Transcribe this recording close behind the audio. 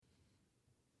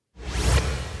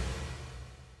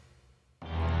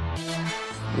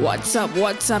What's up,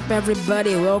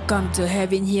 everybody? Welcome to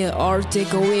Having Here or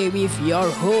Takeaway with your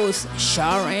hosts,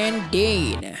 Shar and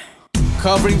Dane.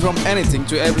 Covering from anything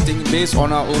to everything based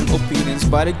on our own opinions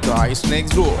by the guys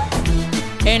next door.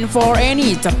 And for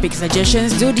any topic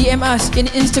suggestions, do DM us in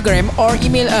Instagram or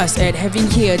email us at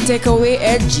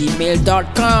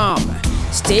havingheretakeaway@gmail.com.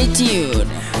 Stay tuned.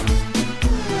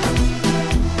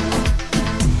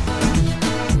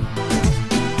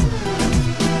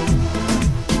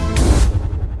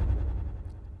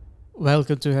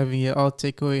 Welcome to Having Here or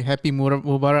Takeaway. Happy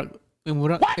Mubarak.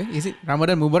 Is it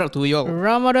Ramadan Mubarak to you all?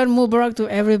 Ramadan Mubarak to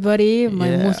everybody,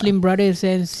 my Muslim brothers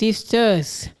and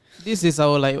sisters. This is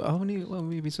our how many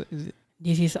episode is it?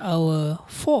 This is our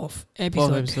fourth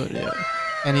episode. Yeah.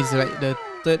 And it's like the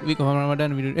third week of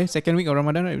Ramadan. Second week of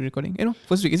Ramadan, right? We're recording.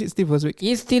 First week. Is it still first week?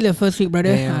 It's still the first week,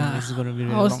 brother. It's gonna be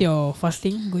really how's long. your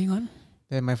fasting going on?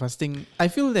 My fasting. I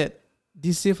feel that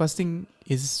this year fasting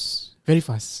is very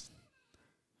fast.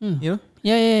 You know?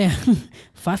 Yeah.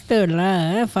 Faster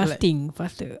lah,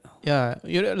 faster. Yeah,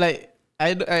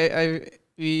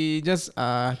 we just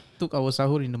took our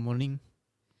sahur in the morning.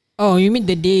 Oh, you mean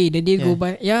the day go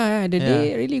by? Yeah, the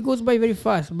day really goes by very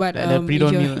fast. But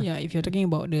if you're talking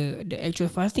about the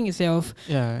actual fasting itself,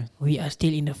 we are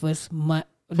still in the first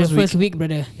week,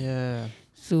 brother. Yeah.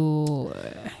 So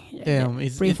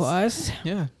pray for us.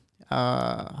 Yeah.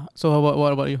 So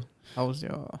what about you? How's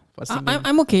your fasting?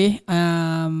 I'm okay.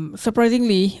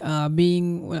 Surprisingly,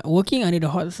 working under the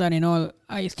hot sun and all,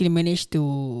 I still managed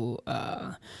to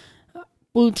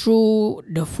pull through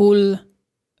the full.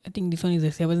 I think this one is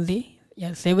the 7th day.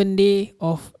 Yeah, 7th day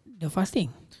of the fasting.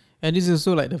 And this is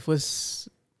also like the first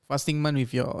fasting month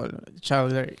with your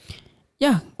child, right?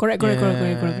 Yeah, correct.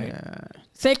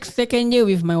 Second year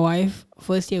with my wife,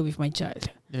 first year with my child.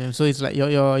 Yeah, so it's like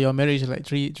your marriage is like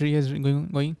three years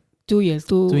going. 2 years.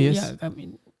 2 years. Yeah,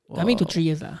 coming to 3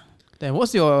 years lah. Then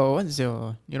what's your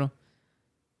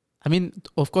I mean,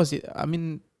 of course 2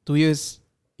 years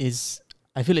is,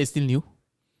 I feel like it's still new,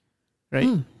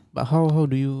 right? But how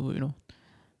do you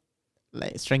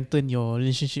like strengthen your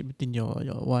relationship between your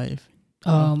wife?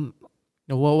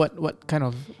 What kind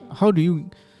of, how do you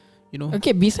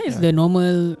Okay, besides the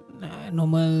normal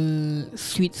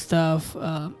sweet stuff,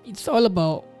 it's all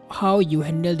about how you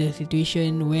handle the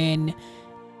situation when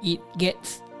it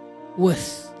gets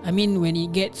worse. I mean, when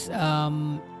it gets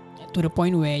to the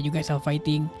point where you guys are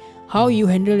fighting, how you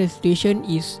handle the situation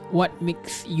is what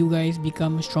makes you guys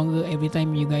become stronger every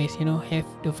time you guys have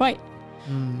the fight.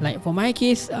 Like for my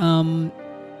case, I'm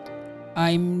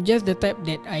just the type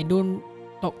that I don't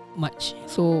talk much.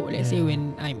 So let's say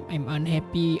when I'm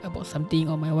unhappy about something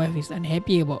or my wife is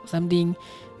unhappy about something,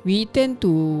 we tend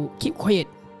to keep quiet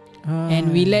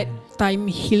and we let time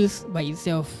heals by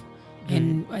itself.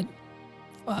 And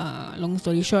long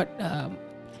story short,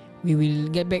 we will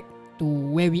get back to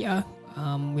where we are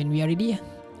when we are ready.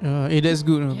 That's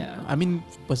good. Yeah. I mean,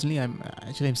 personally, I'm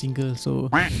single, so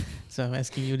I'm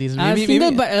asking you this.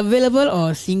 Single but available,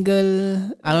 or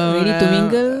single ready to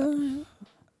mingle?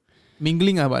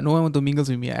 Mingling, but no one want to mingle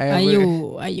with me.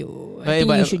 Ayo. I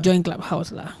think you should join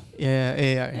Clubhouse lah. Yeah.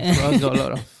 So I've got a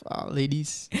lot of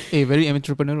ladies. Very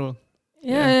entrepreneurial.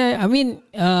 Yeah. I mean,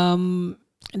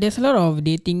 there's a lot of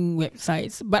dating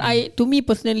websites, but to me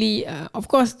personally, of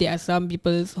course, there are some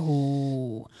people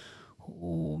who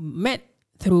met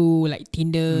through like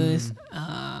Tinder's,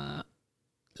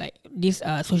 like this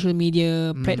social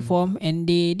media platform, and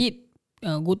they did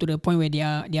go to the point where they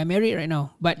are married right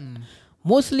now. But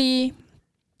mostly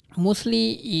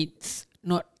it's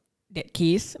not that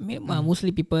case.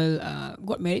 Mostly people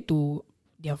got married to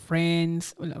their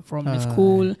friends from the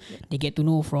school. They get to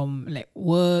know from like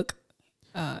work.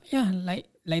 Like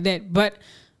that. But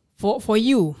for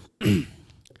you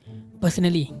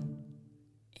personally,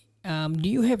 do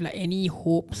you have like any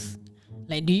hopes?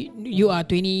 Like, you are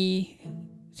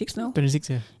 26 now? 26,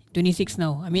 yeah. 26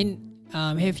 now. I mean,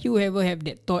 have you ever have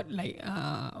that thought like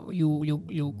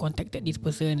you contacted this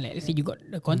person, like let's say you got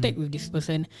the contact with this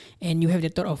person, and you have the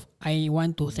thought of, I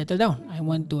want to settle down, I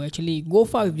want to actually go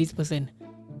far with this person?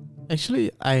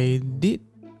 Actually, I did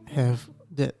have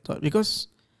that thought because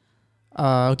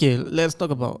okay, let's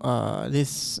talk about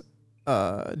this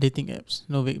dating apps.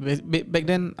 No, back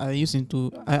then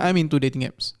I'm into dating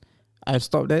apps. I've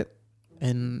stopped that,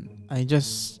 and I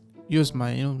just use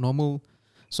my normal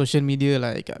social media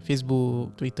like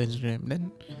Facebook, Twitter, Instagram.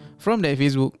 Then from that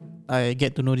Facebook, I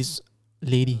get to know this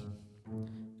lady,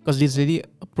 because this lady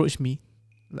approached me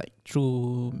like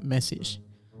through message.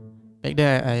 Back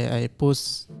there, I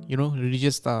post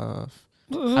religious stuff.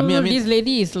 I mean, this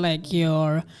lady is like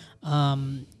your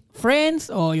friends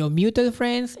or your mutual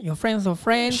friends, your friends of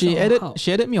friends? She or added how?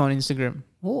 she added me on Instagram.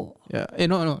 Oh, Yeah.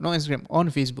 No, not Instagram. On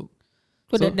Facebook.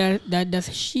 so, So does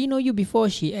she know you before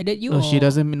she added you, no, she or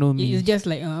doesn't know me. it's just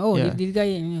like Yeah. this guy,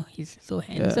 he's so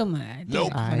handsome. I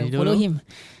think I I wanna don't follow know. him.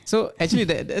 So actually,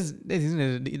 that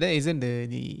isn't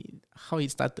the how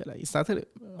it started. Like it started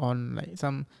on like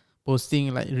some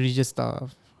posting like religious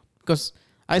stuff, because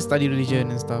I study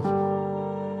religion and stuff.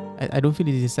 I don't feel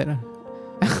it is sad.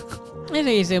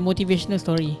 It's a motivational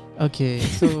story. Okay,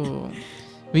 so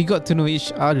we got to know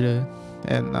each other,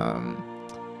 and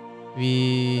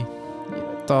we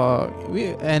talk.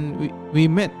 We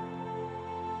met,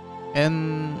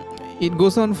 and it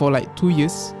goes on for like 2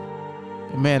 years.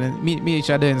 Man, and meet each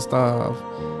other and stuff.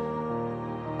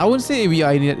 I wouldn't say we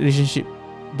are in a relationship,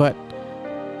 but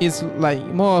it's like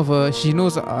more of a, she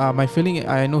knows my feeling,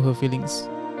 I know her feelings.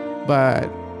 But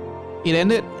it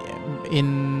ended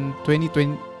in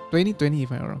 2020 if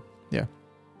I'm not wrong. Yeah.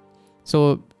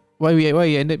 So why it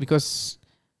ended, because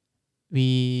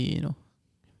we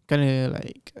kind of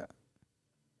like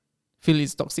feel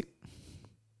it's toxic.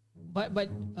 But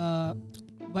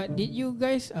did you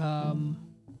guys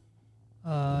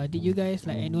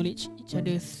like acknowledge each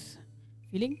other's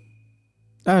feeling?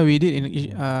 We did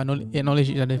acknowledge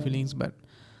each other feelings, but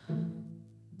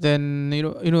then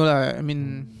lah, I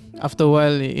mean, after a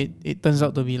while it turns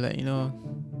out to be like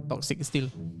toxic still.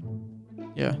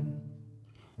 Yeah.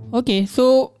 Okay,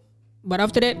 so but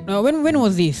after that, when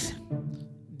was this?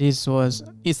 It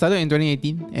started in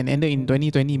 2018 and ended in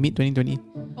 2020, mid 2020.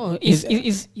 Oh, It's-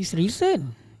 it's recent.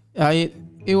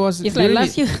 It was It's like during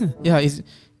last year. yeah,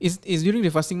 it's during the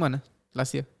fasting month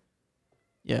last year.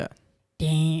 Yeah.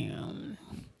 Damn.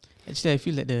 Actually, I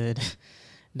feel that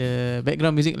the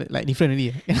background music like different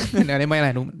already. Nah, never mind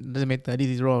lah, doesn't matter.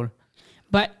 This is raw.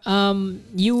 But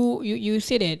you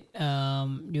said that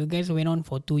you guys went on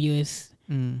for 2 years.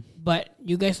 But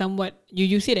you guys somewhat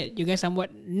you say that you guys somewhat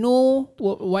know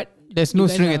what There's you no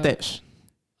guys string are- attached.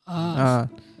 Ah,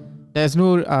 There's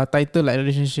no title like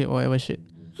relationship or whatever shit.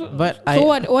 But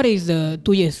what is the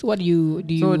 2 years? What do you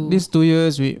so these 2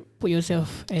 years we, put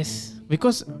yourself as?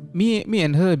 because me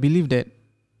and her believe that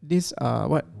this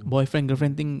what boyfriend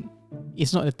girlfriend thing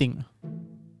is not a thing.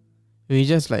 We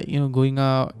just like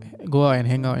go out and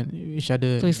hang out and each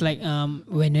other. So it's like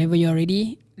whenever you're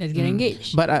ready, let's get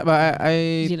engaged. But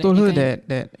I Is it like told the her kind-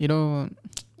 that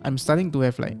I'm starting to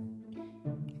have like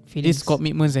Feelings. these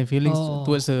commitments and feelings Oh.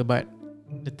 towards her. But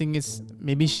the thing is,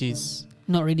 maybe she's,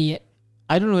 Not ready yet.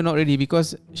 I don't know, not ready,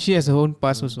 because she has her own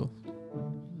past also.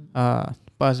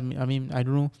 Past, I mean, I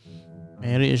don't know,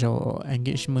 marriage or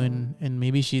engagement, and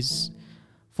maybe she's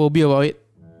phobia about it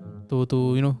to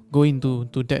go into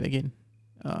that again.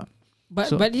 But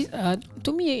So- this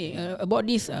to me about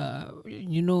this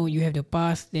you have the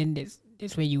past, then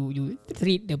that's where you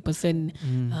treat the person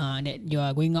that you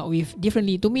are going out with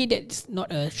differently. To me, that's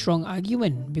not a strong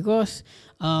argument, because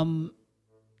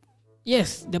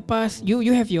yes, the past, you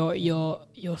have your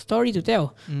story to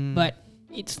tell, but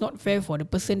it's not fair for the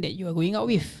person that you are going out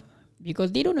with,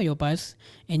 because they don't know your past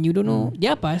and you don't know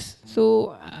their past.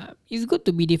 So it's good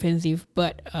to be defensive,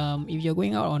 but if you're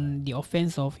going out on the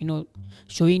offense of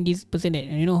showing this person that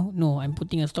no, I'm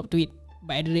putting a stop to it,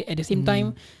 but at the same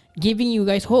time giving you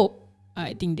guys hope,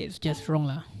 I think that's just wrong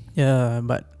lah. Yeah,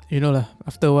 but lah,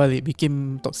 after a while it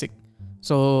became toxic.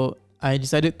 So I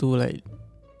decided to like,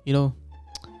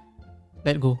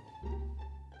 let go.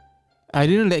 I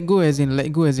didn't let go as in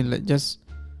like just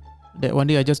that one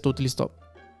day I just totally stopped.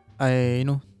 I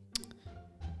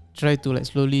try to like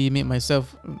slowly make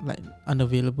myself like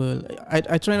unavailable.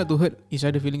 I try not to hurt each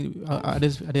other feelings,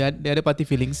 the other party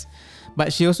feelings,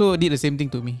 but she also did the same thing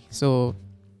to me. So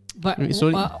But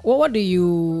Sorry. what do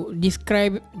you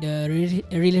describe the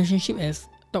relationship as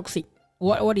toxic?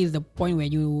 What is the point where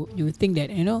you think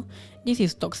that this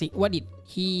is toxic? What did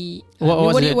he?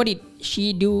 What did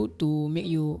she do to make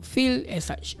you feel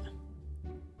as such?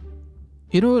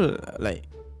 like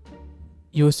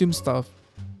you assume stuff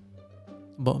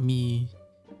about me,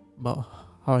 about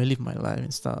how I live my life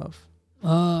and stuff.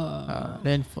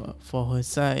 Then for her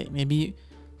side, maybe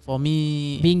for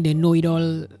me, Being the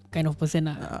know-it-all kind of person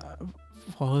lah.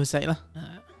 for her side lah.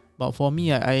 But for me,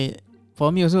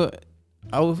 for me also,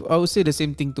 I would say the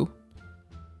same thing too.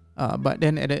 But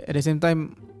then at the same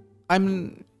time,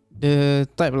 I'm the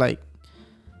type like,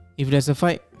 if there's a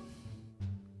fight,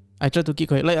 I try to keep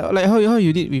quiet. Like how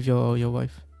you did with your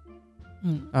wife.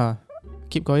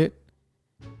 Keep quiet.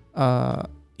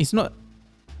 It's not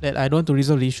that I don't want to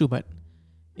resolve the issue, but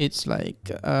it's like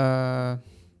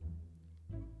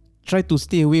try to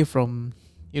stay away from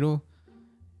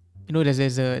there's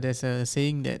a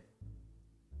saying that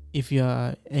if you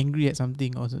are angry at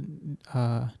something or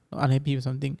unhappy with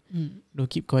something, don't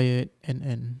keep quiet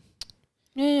and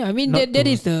Yeah, I mean not that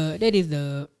to. is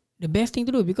the best thing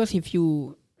to do, because if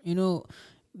you know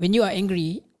when you are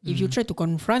angry, if you try to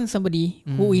confront somebody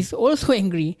who is also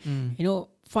angry,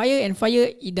 fire and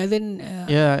fire, it doesn't.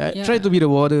 Yeah, I try to be the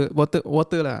water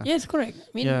lah. Yes, correct.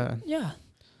 I mean, Yeah. yeah.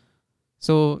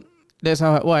 So that's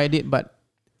what I did, but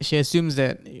she assumes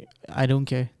that I don't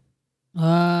care.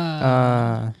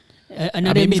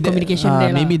 Another miscommunication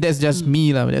there maybe lah. that's just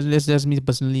me lah. That's just me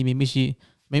personally. Maybe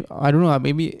I don't know.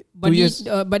 Maybe 2 years.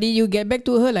 But did you get back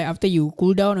to her like after you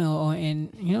cool down, or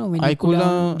and when I you cool cool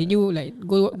down, down. did you like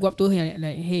go up to her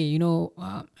like, hey,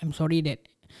 I'm sorry that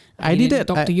I did didn't that.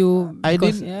 talk to you I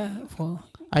because did.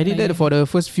 I did that for the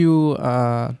first few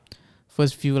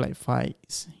like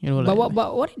fights. But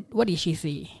like, what did she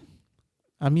say?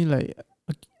 I mean, like,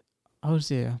 how to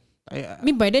say? I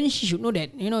mean, by then she should know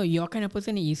that your kind of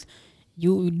person is,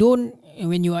 you don't,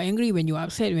 when you are angry, when you are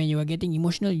upset, when you are getting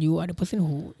emotional, you are the person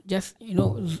who just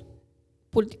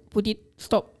put it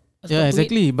stop. Yeah, To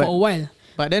exactly. it for a while.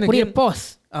 But then Put it again, a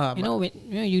pause. but, When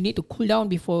you need to cool down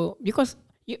before, because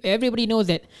everybody knows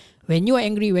that when you are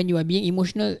angry, when you are being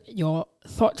emotional, your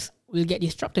thoughts will get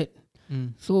disrupted.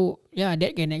 So yeah,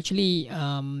 that can actually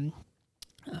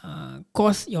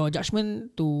cause your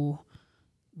judgment to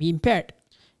be impaired.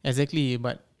 exactly.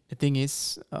 But the thing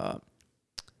is, I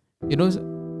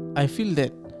feel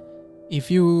that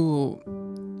if you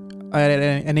are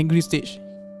at an angry stage,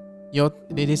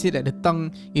 they say that the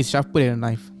tongue is sharper than a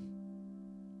knife.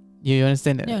 You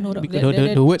understand that? Yeah, no doubt.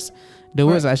 Because the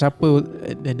words are sharper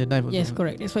than the knife. Yes, Also.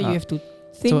 correct. That's why you have to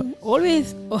think,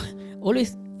 always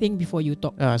think before you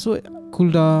talk. So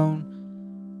cool down.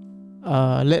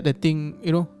 Let the thing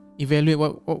evaluate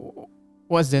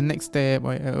what's the next step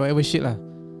or whatever shit lah,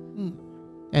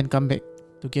 and come back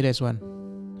together as one.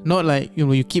 Not like you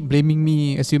keep blaming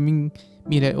me, assuming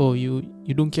me that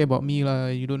you don't care about me lah,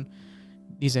 you don't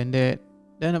this and that.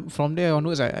 Then from there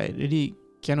onwards, I really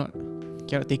cannot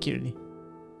take it really.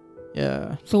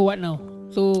 Yeah. So what now?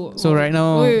 So right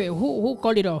now, wait, who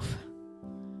called it off?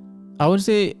 I would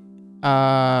say,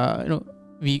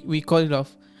 we call it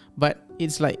off, but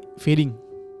it's like fading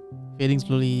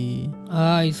slowly.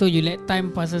 So you let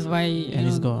time passes by And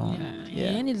it's gone.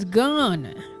 Yeah. And it's gone.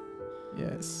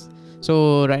 Yes.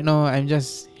 So right now I'm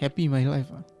just happy in my life.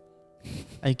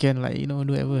 I can do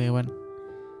whatever I want.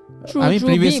 True, I mean, true.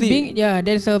 previously,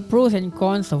 There's a pros and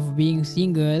cons of being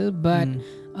single, but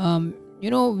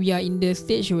we are in the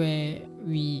stage where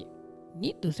we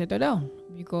need to settle down,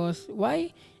 because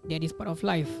why? That is part of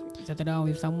life. Settle down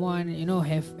with someone,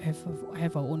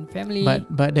 have our own family.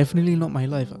 but definitely not my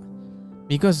life,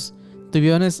 because to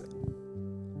be honest,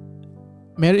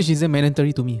 marriage isn't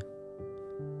mandatory to me.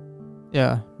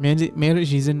 Yeah,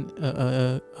 marriage isn't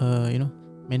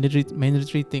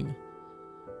mandatory thing,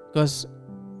 because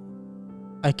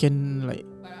I can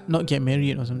not get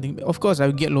married or something. Of course, I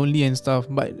will get lonely and stuff.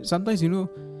 But sometimes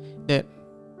that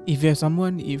if you have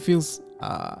someone, it feels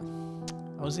I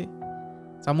would say,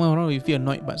 someone around you feel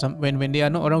annoyed, but when they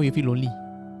are not around, you feel lonely.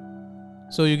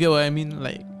 So you get what I mean,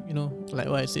 like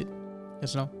what I said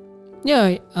just now.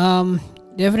 Yeah,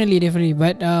 definitely.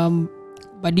 But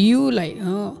do you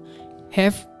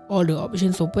have all the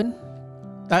options open?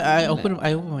 I open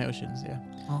my options. Yeah.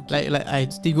 Okay. Like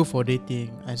I still go for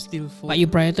dating. I still. But you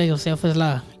prioritize yourself first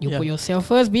lah. You put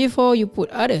yourself first before you put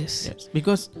others. Yes,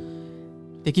 because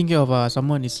taking care of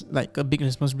someone is like a big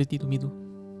responsibility to me too.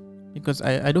 Because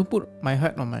I don't put my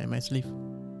heart on my sleeve.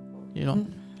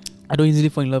 I don't easily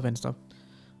fall in love and stuff.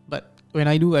 But when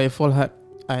I do, I fall hard.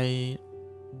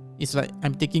 It's like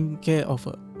I'm taking care of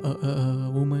a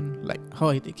woman, like how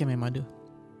I take care of my mother.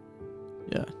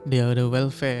 Yeah, the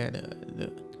welfare, the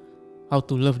how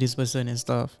to love this person and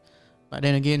stuff. But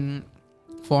then again,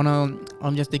 for now,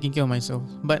 I'm just taking care of myself.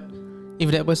 But if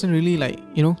that person really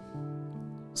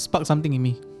spark something in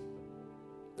me,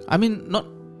 I mean, not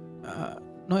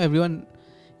everyone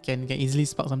can easily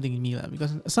spark something in me lah,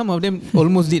 because some of them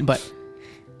almost did, but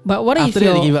what is after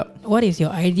that they give up. What is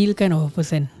your ideal kind of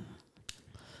person?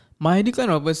 My ideal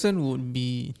kind of person would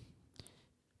be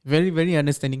very, very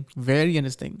understanding. Very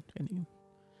understanding.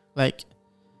 Like,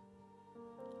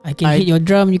 I can hit your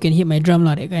drum, you can hit my drum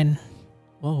lah, that kind.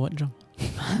 Wow, what drum?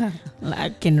 Like I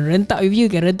can rentak with you, you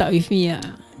can rentak with me.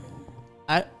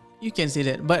 You can say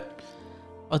that, but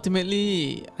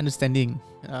ultimately understanding.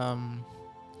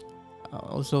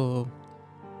 Also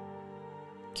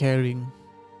caring.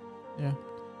 Yeah.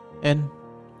 And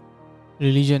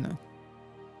religion.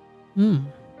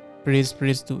 Praise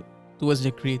towards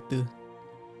the creator.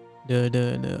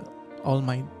 The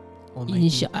Almighty.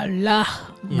 Inshallah,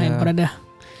 my Yeah. brother.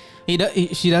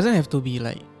 She doesn't have to be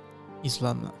like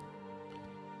Islam lah.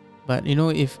 But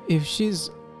if she's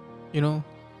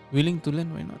willing to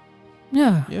learn, why not?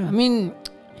 Yeah. Yeah. I mean,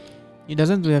 It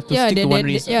doesn't have to stick to one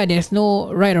race. there's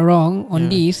no right or wrong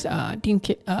on Yeah. this.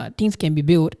 Things can be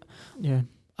built. Yeah.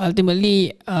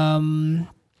 Ultimately,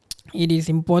 it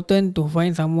is important to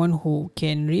find someone who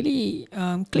can really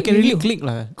click Can with really you. click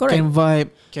lah. Correct. Can vibe.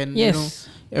 Can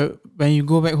Yes. when you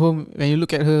go back home, when you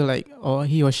look at her like, or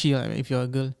he or she, like, if you're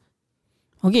a girl.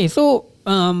 Okay, so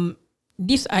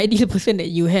this ideal person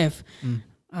that you have,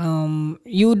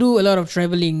 you do a lot of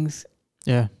travelings.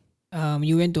 Yeah.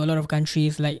 You went to a lot of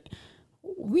countries. Like,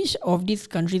 which of these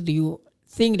countries do you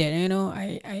think that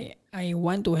I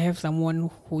want to have someone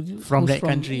who's From who's that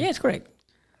country. Yes, correct.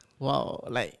 Wow,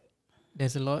 like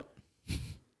there's a lot.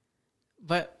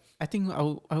 But I think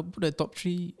I'll put the top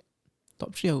three.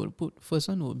 Top three I would put. First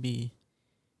one would be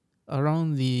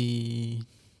around the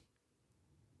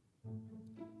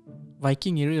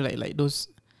Viking area, like those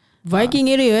Viking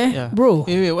area, yeah. bro.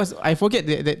 Wait, what's I forget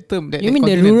that term. That You that mean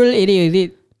the continent. rural area? Is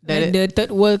it That- like the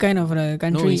third world kind of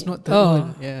country? No, it's not third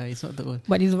world. Yeah, it's not third world.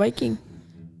 But it's Viking.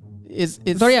 It's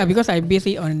Sorry, because I base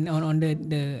it on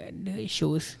the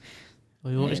shows. Oh,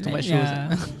 you watch too much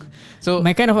Yeah. shows. So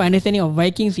My kind of understanding of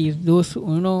Vikings is those who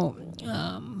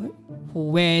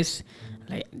wears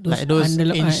like those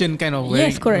ancient kind of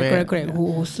wearing. yes, correct.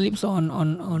 Who sleeps on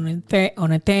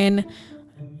a tent,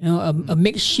 a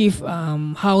makeshift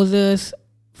houses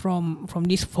from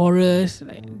this forest.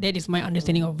 Like, that is my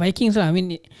understanding of Vikings. I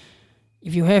mean,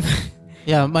 if you have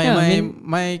yeah, Yeah,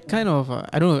 my kind of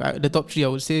I don't know, the top three I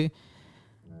would say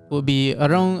would be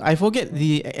around. I forget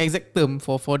the exact term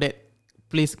for that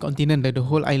place, continent, the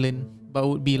whole island, but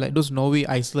would be like those Norway,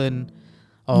 Iceland,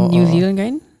 or New Zealand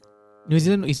kind. New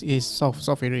Zealand is south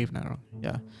area if not wrong.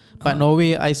 Yeah, but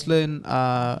Norway, Iceland,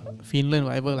 Finland,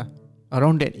 whatever lah,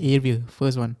 around that area.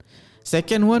 First one.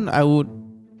 Second one, I would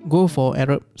go for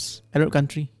Arab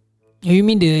country. You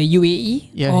mean the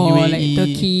UAE? Yeah, or like UAE.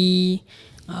 Turkey?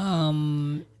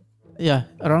 Yeah,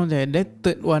 around there. That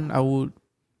third one, I would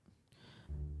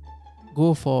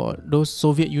go for those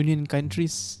Soviet Union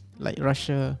countries like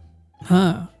Russia.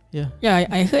 Huh. Yeah, Yeah,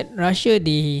 I heard Russia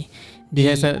they they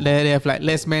have like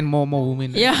less men, more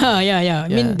women. Yeah.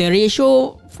 I mean the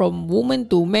ratio from woman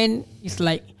to men is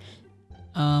like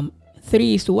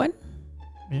 3:1.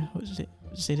 Yeah, would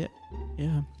say that.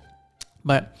 Yeah,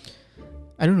 but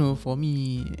I don't know. For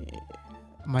me,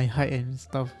 my height and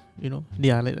stuff,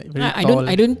 they are like very tall.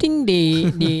 I don't think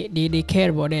they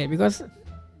care about that because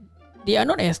they are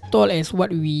not as tall as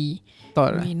what we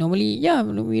Tall. normally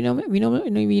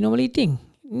we normally think.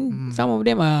 Some of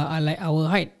them are like our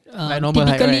height. Like normal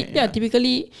height, typically, right? Yeah.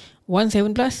 typically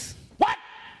 1.7 plus.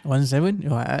 1.7.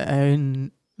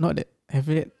 I'm not that have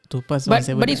it to pass But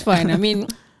 1.7. but it's fine. I mean,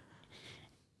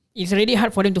 it's really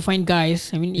hard for them to find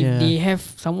guys. I mean, if Yeah. they have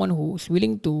someone who's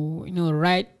willing to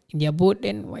ride in their boat,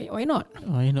 then why not?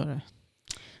 Why not?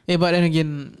 Hey, but then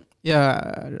again,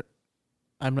 yeah,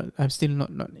 I'm still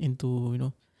not into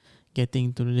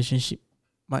getting into relationship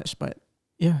much, but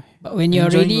yeah. But when you're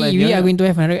Enjoying ready, life, we yeah. are going to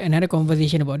have another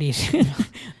conversation about this.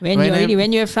 when When you're ready, I'm- when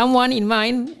you have someone in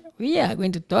mind, we are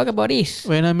going to talk about this.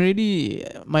 When I'm ready,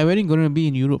 my wedding gonna be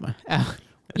in Europe.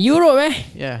 Europe,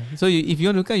 Yeah. So if you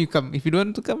want to come, you come. If you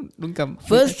don't want to come, don't come.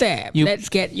 First step, You-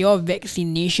 let's get your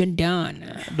vaccination done.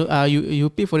 You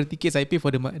pay for the tickets. I pay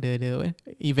for the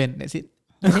event. That's it.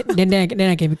 then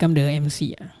I can become the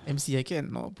MC. MC I can,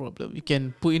 no problem. You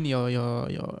can put in your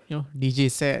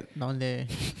DJ set down there,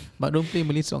 but don't play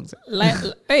Malay songs.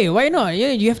 Hey, why not?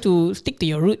 Yeah, you have to stick to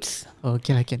your roots. Oh,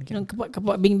 can.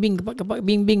 Kepak bing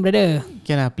bing, brother.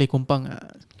 Can I play kompang?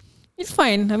 It's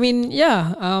fine. I mean,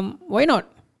 yeah. Why not?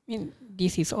 I mean,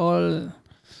 this is all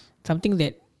something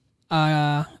that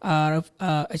are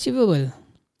achievable.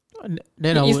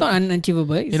 Then I It's would, not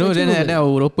unachievable. It's then achievable. I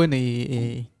would open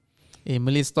a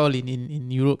Malay stall in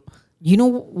Europe. You know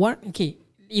what? Okay,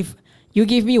 if you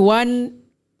give me one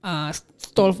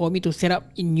stall for me to set up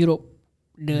in Europe,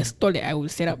 the stall that I will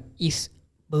set up is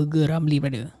Burger Ramly,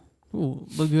 brother. Oh,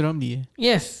 Burger Ramly.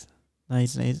 Yes,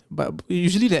 Nice. But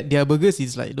usually that their burgers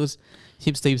is like those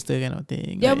hipster kind of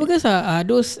thing. their like, burgers are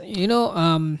those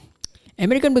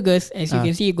American burgers, as you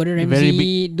can see. Gordon very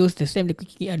Ramsay, those the same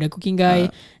the cooking guy.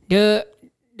 The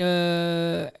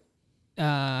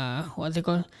what's it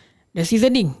called? The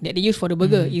seasoning that they use for the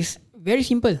burger is very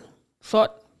simple: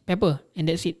 salt, pepper, and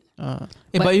that's it.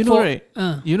 but you know, right?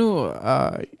 You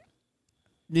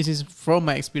This is from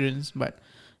my experience, but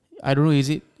I don't know is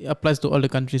it applies to all the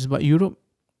countries. But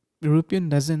European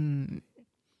doesn't,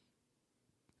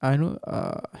 I know,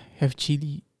 have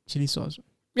chili chili sauce.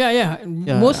 Yeah. Yeah,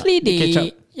 Mostly the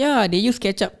ketchup. they use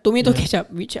ketchup, tomato Yeah. ketchup,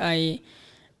 which I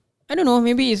don't know.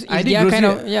 Maybe it's I did their kind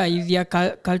grocery. of it's their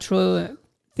cultural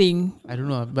thing. I don't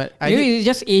know, but Maybe it's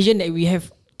just Asian that we have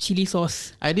chili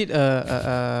sauce. I did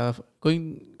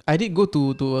going. I did go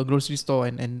to a grocery store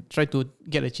and try to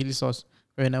get a chili sauce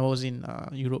when I was in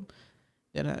Europe.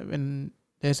 Then when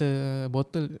there's a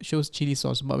bottle shows chili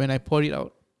sauce, but when I pour it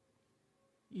out,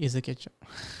 it's a ketchup.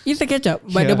 It's the ketchup,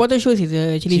 but the Yeah. bottle shows is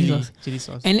a chili sauce. Chili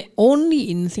sauce. And only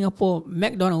in Singapore,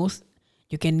 McDonald's,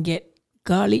 you can get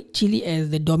garlic chili as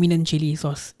the dominant chili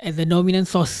sauce, as the dominant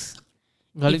sauce.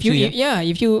 Garlic if you, chili.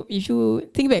 if you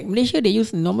think back, Malaysia they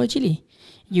use normal chili.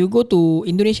 You go to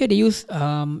Indonesia, they use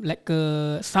like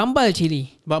a sambal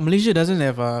chili. But Malaysia doesn't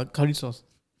have curry sauce.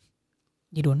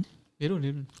 They don't. They don't.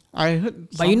 I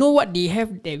heard. But you know what they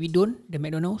have that we don't? The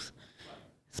McDonald's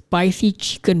spicy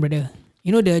chicken, brother.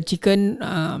 You know the chicken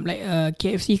like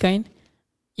KFC kind.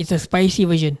 It's a spicy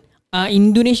version.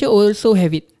 Indonesia also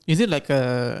have it. Is it like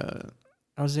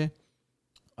how to say?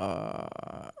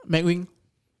 McWing,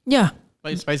 Yeah.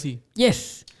 but it's spicy.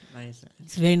 Yes. Nice.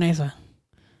 It's very nice.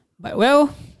 But I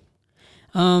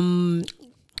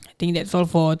think that's all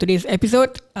for today's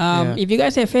episode. If you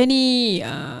guys have any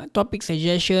topic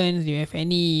suggestions, you have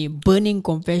any burning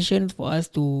confessions for us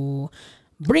to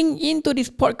bring into this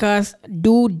podcast,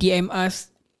 do DM us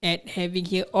at having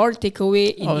here or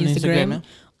takeaway in On Instagram. Instagram,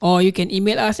 Or you can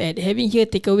email us at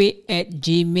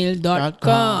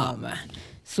havingheretakeaway@gmail.com.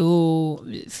 So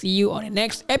we'll see you on the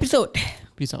next episode.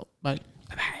 Peace out. Bye.